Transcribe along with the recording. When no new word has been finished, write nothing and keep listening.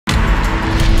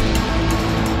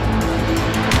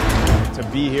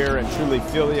be here and truly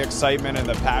feel the excitement and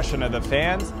the passion of the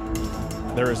fans.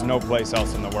 There is no place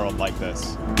else in the world like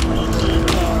this.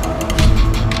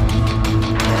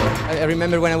 I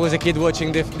remember when I was a kid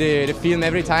watching the film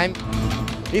every time.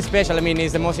 It's special. I mean,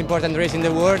 it's the most important race in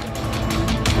the world.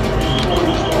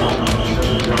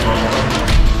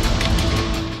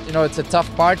 You know, it's a tough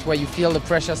part where you feel the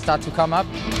pressure start to come up.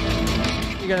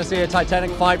 You're going to see a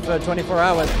titanic fight for 24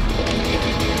 hours.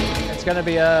 It's going to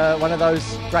be one of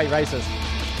those great races.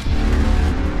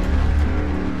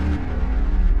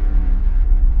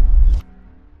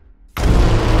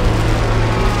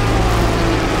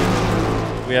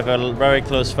 We have a very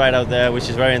close fight out there, which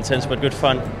is very intense but good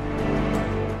fun.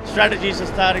 Strategies are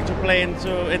starting to play into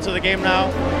the game now.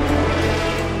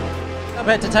 I've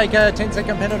had to take a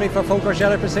 10-second penalty for full crash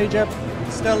yellow procedure.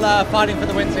 Still fighting for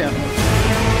the wins here.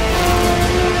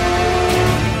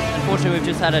 Unfortunately, we've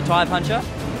just had a tyre puncher,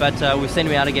 but we've sent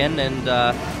him out again, and you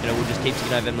know, we'll just keep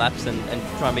ticking over them laps and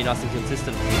try and be nice and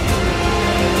consistent.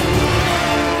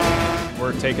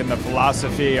 We're taking the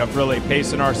philosophy of really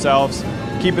pacing ourselves,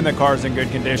 keeping the cars in good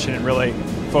condition, and really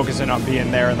focusing on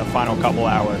being there in the final couple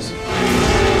hours.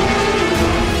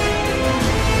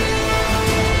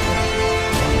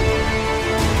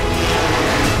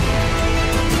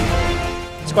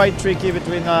 It's quite tricky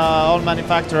between all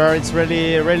manufacturers. It's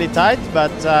really tight,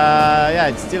 but yeah,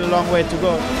 it's still a long way to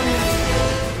go.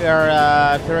 We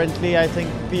are currently, I think,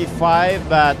 P5,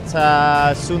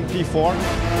 but soon P4.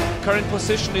 Current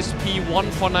position is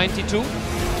P1 for 92.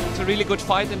 It's a really good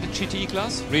fight in the GT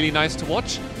class. Really nice to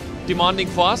watch. Demanding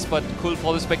for us, but cool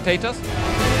for the spectators.